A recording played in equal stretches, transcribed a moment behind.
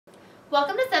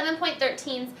Welcome to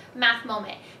 7.13's Math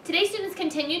Moment. Today students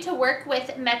continue to work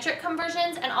with metric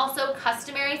conversions and also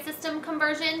customary system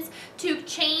conversions to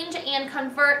change and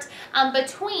convert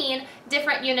between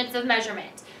different units of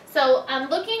measurement. So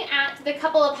looking at the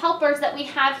couple of helpers that we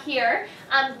have here,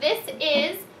 this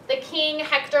is the King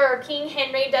Hector or King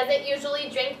Henry doesn't usually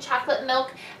drink chocolate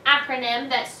milk acronym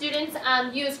that students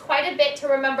use quite a bit to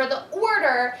remember the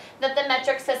order that the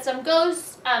metric system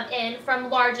goes in from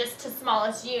largest to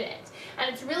smallest unit.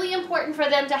 And it's really important for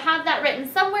them to have that written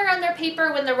somewhere on their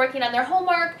paper when they're working on their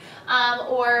homework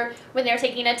or when they're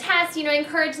taking a test.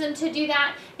 Encourage them to do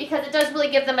that because it does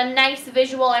really give them a nice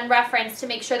visual and reference to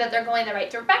make sure that they're going the right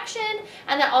direction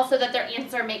and that also that their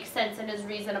answer makes sense and is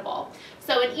reasonable.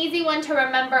 So an easy one to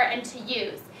remember and to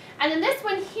use. And then this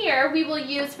one here we will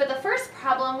use for the first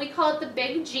problem. We call it the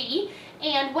big G,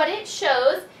 and what it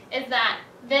shows is that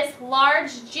this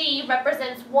large G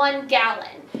represents 1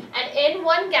 gallon. And in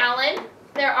 1 gallon,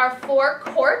 there are 4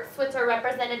 quarts, which are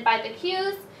represented by the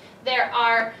Q's. There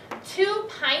are 2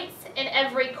 pints in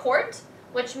every quart,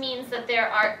 which means that there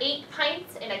are 8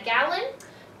 pints in a gallon.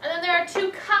 And then there are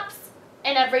 2 cups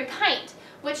in every pint,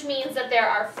 which means that there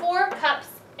are 4 cups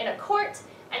in a quart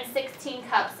and 16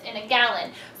 cups in a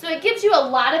gallon. So it gives you a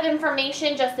lot of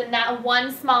information just in that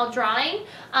one small drawing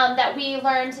that we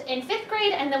learned in 5th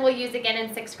grade and then we'll use again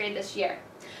in 6th grade this year.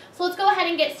 So let's go ahead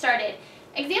and get started.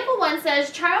 Example 1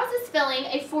 says, Charles is filling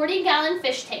a 40-gallon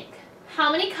fish tank.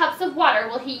 How many cups of water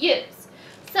will he use?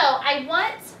 So I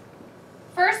want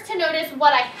first to notice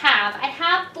what I have. I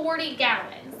have 40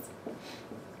 gallons.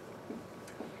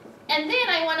 And then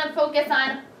I want to focus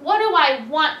on what do I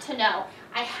want to know.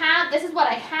 This is what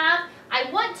I have. I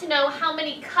want to know how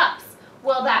many cups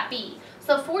will that be.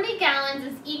 So 40 gallons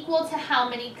is equal to how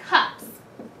many cups?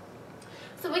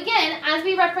 So again, as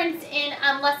we referenced in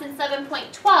lesson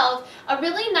 7.12, a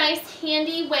really nice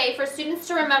handy way for students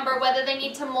to remember whether they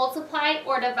need to multiply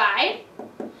or divide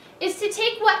is to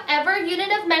take whatever unit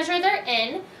of measure they're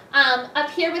in. Up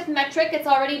here with metric, it's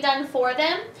already done for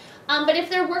them. But if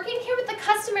they're working here with the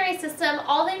customary system,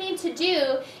 all they need to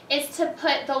do is to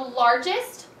put the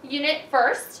largest unit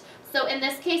first. So in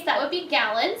this case, that would be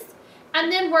gallons,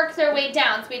 and then work their way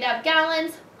down. So we'd have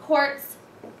gallons, quarts,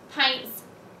 pints,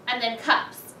 and then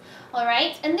cups. All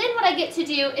right, and then what I get to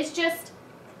do is just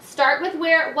start with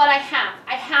what I have.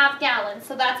 I have gallons,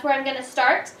 so that's where I'm going to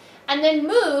start, and then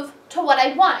move to what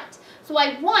I want. So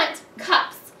I want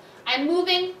cups. I'm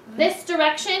moving this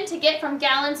direction to get from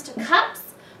gallons to cups.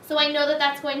 So I know that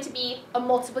that's going to be a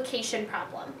multiplication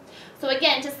problem. So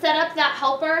again, to set up that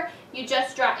helper, you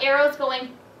just draw arrows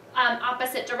going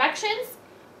opposite directions.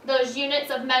 Those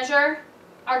units of measure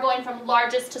are going from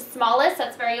largest to smallest.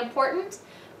 That's very important.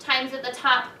 Times at the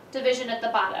top, division at the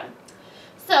bottom.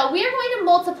 So we are going to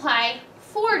multiply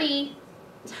 40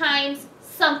 times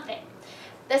something.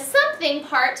 The something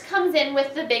part comes in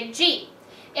with the big G.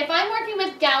 If I'm working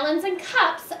with gallons and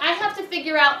cups, I have to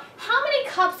figure out how many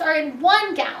cups are in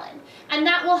 1 gallon, and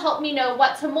that will help me know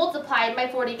what to multiply my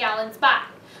 40 gallons by.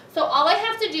 So all I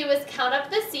have to do is count up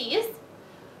the C's,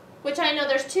 which I know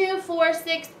there's 2, 4,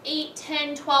 6, 8,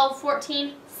 10, 12,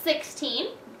 14, 16.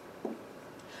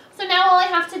 So now all I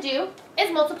have to do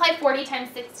is multiply 40 times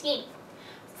 16.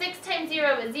 6 times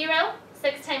 0 is 0,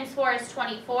 6 times 4 is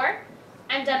 24.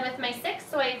 I'm done with my 6,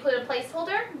 so I include a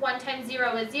placeholder. 1 times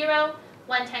 0 is 0.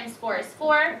 1 times 4 is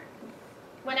 4.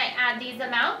 When I add these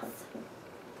amounts,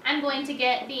 I'm going to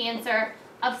get the answer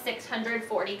of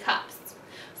 640 cups.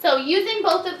 So using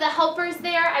both of the helpers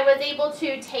there, I was able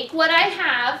to take what I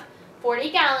have,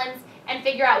 40 gallons, and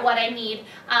figure out what I need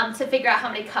to figure out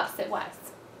how many cups it was.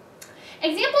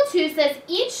 Example 2 says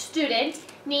each student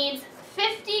needs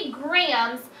 50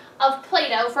 grams of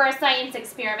Play-Doh for a science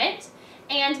experiment,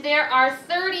 and there are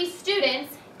 30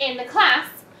 students in the class.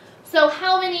 So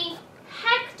how many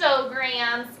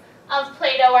hectograms of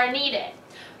Play-Doh are needed?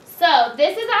 So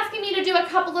this is asking me to do a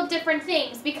couple of different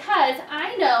things because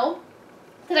I know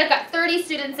that I've got 30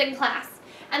 students in class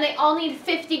and they all need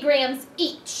 50 grams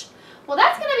each. Well,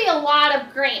 that's going to be a lot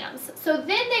of grams. So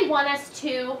then they want us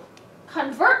to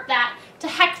convert that to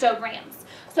hectograms.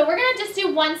 So we're going to just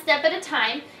do one step at a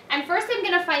time, and first I'm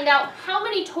going to find out how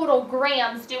many total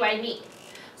grams do I need.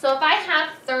 So if I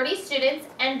have 30 students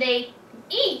and they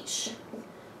each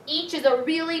is a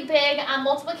really big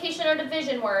multiplication or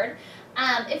division word.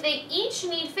 If they each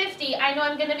need 50, I know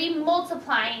I'm going to be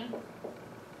multiplying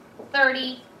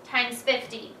 30 times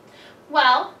 50.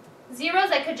 Well,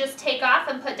 zeros I could just take off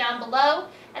and put down below,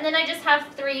 and then I just have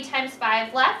 3 times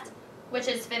 5 left, which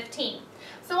is 15.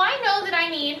 So I know that I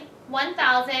need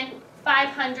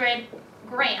 1,500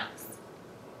 grams.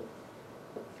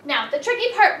 Now, the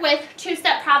tricky part with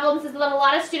two-step problems is that a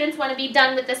lot of students want to be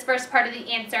done with this first part of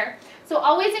the answer. So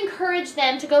always encourage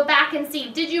them to go back and see,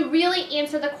 did you really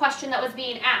answer the question that was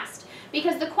being asked?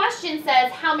 Because the question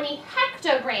says how many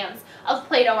hectograms of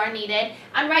Play-Doh are needed,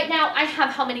 and right now I have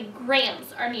how many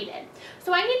grams are needed.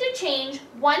 So I need to change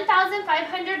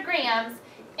 1,500 grams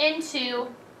into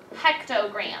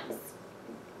hectograms.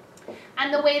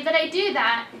 And the way that I do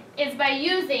that is by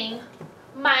using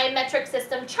my metric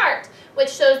system chart, which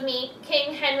shows me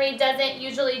King Henry doesn't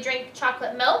usually drink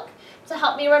chocolate milk, to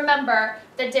help me remember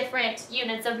the different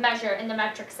units of measure in the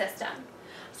metric system.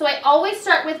 So I always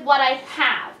start with what I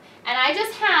have, and I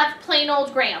just have plain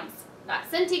old grams, not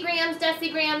centigrams,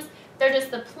 decigrams, they're just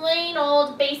the plain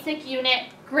old basic unit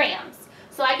grams.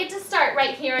 So I get to start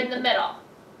right here in the middle.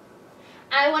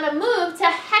 I want to move to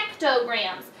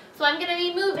hectograms, so I'm going to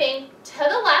be moving to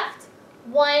the left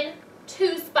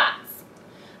 2 spots.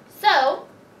 So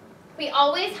we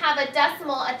always have a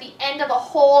decimal at the end of a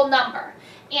whole number.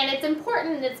 And it's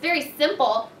important, and it's very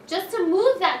simple, just to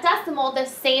move that decimal the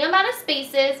same amount of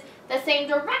spaces, the same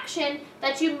direction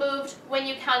that you moved when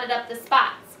you counted up the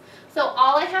spots. So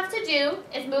all I have to do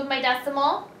is move my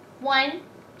decimal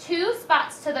 2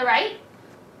 spots to the right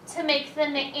to make the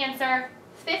answer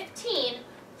 15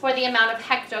 for the amount of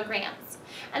hectograms.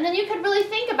 And then you could really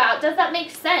think about, does that make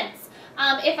sense?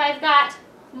 If I've got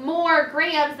more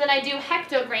grams than I do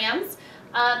hectograms,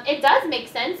 it does make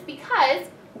sense because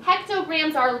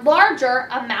hectograms are larger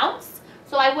amounts,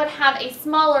 so I would have a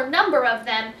smaller number of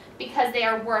them because they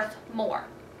are worth more.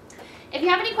 If you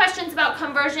have any questions about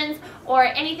conversions or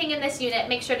anything in this unit,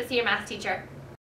 make sure to see your math teacher.